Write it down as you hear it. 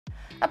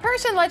A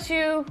person lets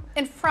you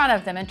in front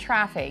of them in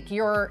traffic.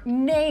 Your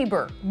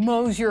neighbor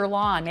mows your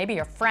lawn. Maybe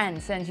your friend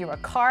sends you a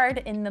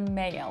card in the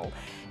mail.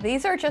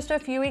 These are just a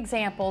few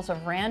examples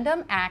of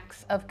random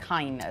acts of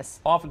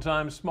kindness.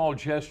 Oftentimes, small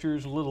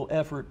gestures, little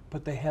effort,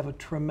 but they have a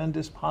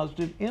tremendous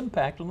positive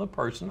impact on the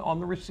person on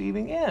the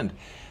receiving end.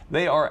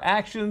 They are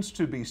actions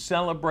to be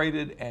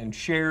celebrated and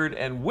shared.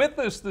 And with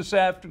us this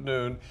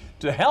afternoon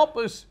to help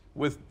us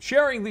with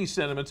sharing these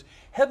sentiments,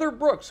 Heather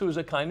Brooks, who is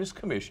a Kindness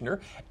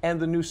Commissioner and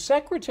the new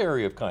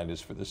Secretary of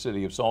Kindness for the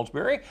City of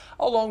Salisbury,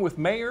 along with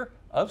Mayor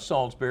of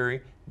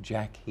Salisbury,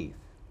 Jack Heath.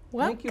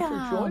 Welcome. Thank you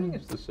for joining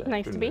us this afternoon.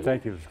 Nice to be here.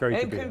 Thank you. It's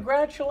great to be here. And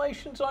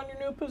congratulations on your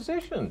new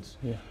positions.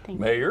 Yeah. Thank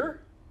you.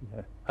 Mayor,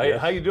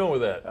 how you doing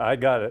with that? I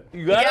got it.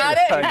 You got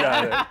it? I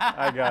got it.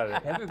 I got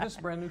it. Heather, this is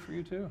brand new for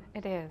you too.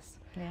 It is.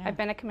 Yeah. I've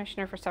been a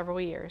commissioner for several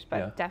years, but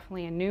Yeah.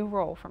 definitely a new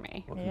role for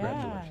me. Well,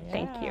 congratulations.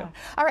 Thank you.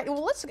 All right,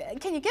 well,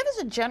 can you give us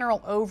a general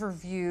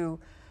overview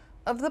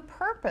of the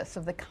purpose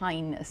of the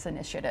Kindness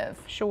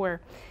Initiative? Sure.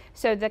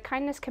 So the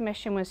Kindness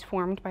Commission was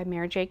formed by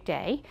Mayor Jake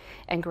Day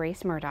and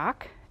Grace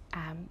Murdoch,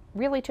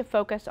 really to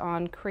focus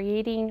on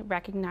creating,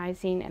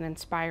 recognizing, and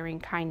inspiring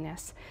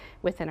kindness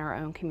within our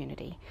own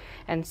community.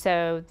 And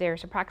so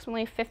there's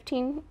approximately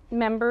 15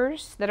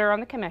 members that are on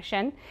the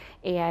commission,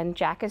 and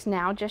Jack has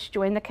now just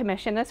joined the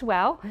commission as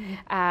well.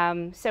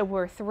 So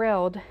we're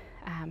thrilled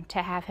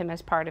to have him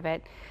as part of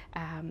it,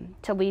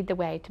 to lead the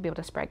way to be able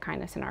to spread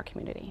kindness in our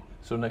community.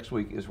 So next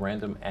week is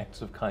Random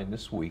Acts of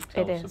Kindness Week.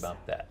 Tell us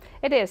about that.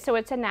 It is. So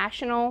it's a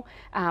national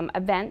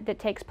event that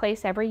takes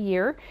place every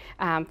year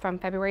from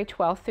February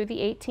 12th through the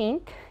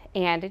 18th.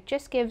 And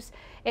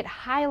it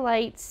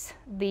highlights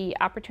the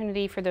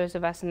opportunity for those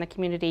of us in the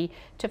community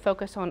to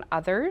focus on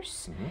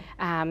others,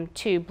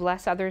 to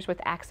bless others with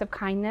acts of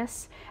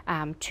kindness,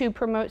 to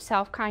promote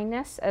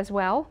self-kindness as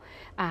well,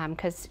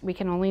 because we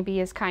can only be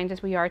as kind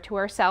as we are to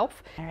ourselves.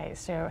 All right,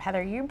 so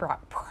Heather, you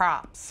brought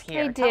props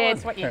here. I Tell did.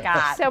 us what you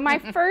got. So my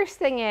first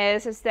thing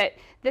is that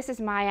this is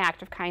my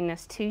act of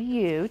kindness to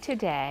you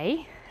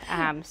today.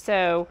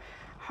 So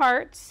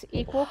hearts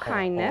equal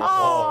kindness.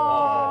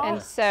 Oh.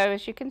 And so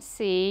as you can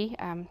see,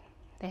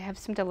 they have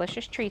some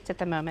delicious treats at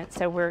the moment.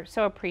 So we're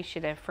so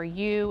appreciative for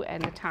you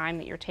and the time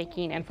that you're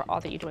taking and for all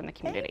that you do in the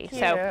community.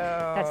 Thank So you.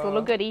 that's a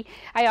little goodie.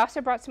 I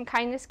also brought some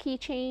kindness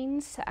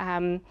keychains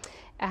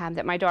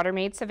that my daughter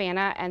made,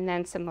 Savannah, and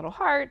then some little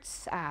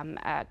hearts,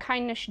 a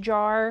kindness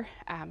jar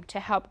to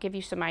help give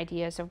you some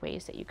ideas of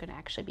ways that you can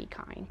actually be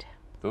kind.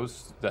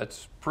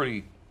 That's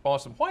pretty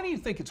awesome. Why do you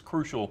think it's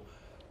crucial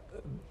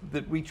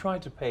that we try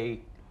to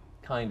pay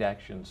kind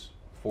actions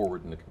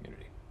forward in the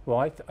community? Well,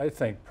 I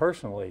think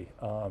personally,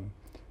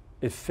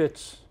 it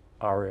fits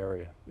our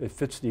area. It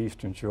fits the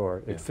Eastern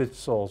Shore. It fits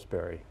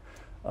Salisbury.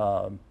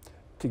 To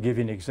give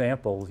you an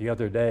example, the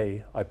other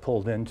day I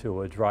pulled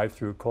into a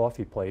drive-through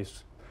coffee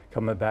place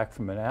coming back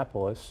from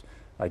Annapolis.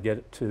 I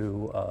get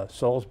to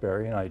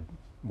Salisbury and I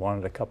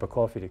wanted a cup of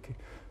coffee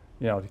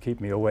to keep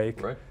me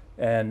awake. Right.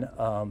 And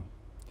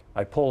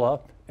I pull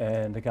up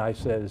and the guy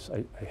says,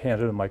 I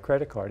handed him my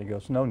credit card. He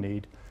goes, "No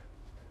need.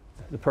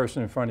 The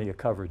person in front of you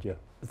covered you."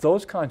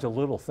 Those kinds of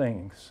little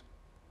things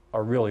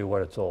are really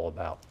what it's all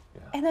about.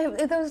 And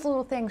those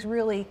little things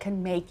really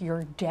can make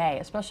your day,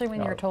 especially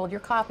when you're told your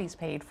coffee's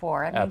paid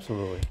for. I mean,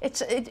 Absolutely.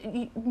 It's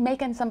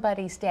making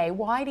somebody's day.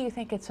 Why do you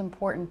think it's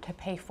important to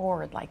pay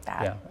forward like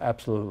that? Yeah,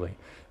 absolutely.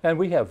 And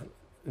we have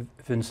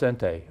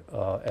Vincente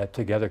at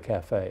Together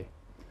Cafe.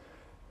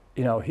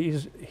 You know,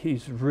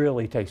 he's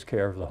really takes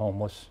care of the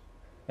homeless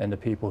and the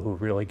people who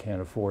really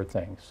can't afford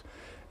things.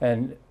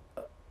 And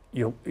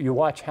you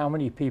watch how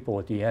many people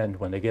at the end,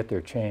 when they get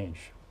their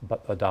change,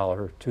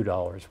 $1,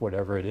 $2,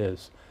 whatever it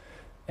is,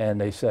 and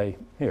they say,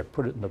 "Here,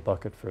 put it in the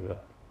bucket for the..."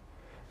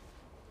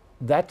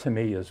 That to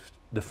me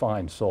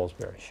defines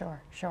Salisbury.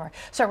 Sure, sure.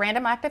 So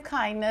Random Act of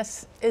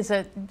Kindness is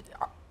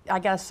I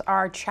guess,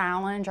 our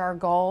challenge, our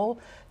goal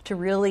to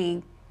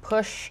really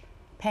push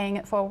paying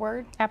it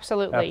forward?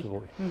 Absolutely.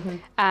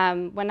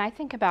 Absolutely. When I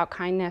think about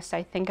kindness,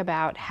 I think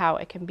about how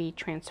it can be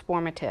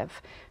transformative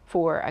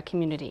for a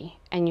community.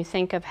 And you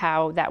think of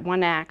how that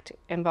one act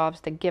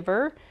involves the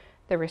giver,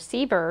 the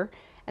receiver,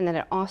 and then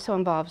it also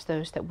involves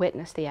those that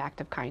witness the act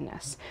of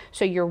kindness.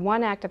 So your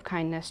one act of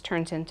kindness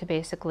turns into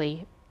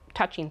basically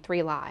touching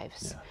 3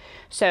 lives. Yeah.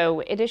 So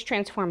it is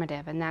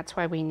transformative, and that's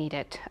why we need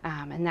it.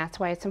 And that's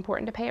why it's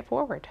important to pay it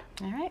forward.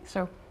 All right,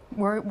 so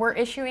we're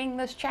issuing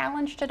this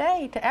challenge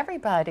today to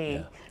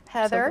everybody. Yeah.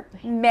 Heather,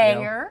 Absolutely.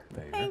 Mayor,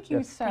 Mayor. thank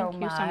you so Thank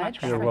you so much much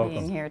for for You're being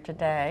welcome. here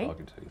today.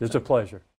 Talking to you. It's a pleasure.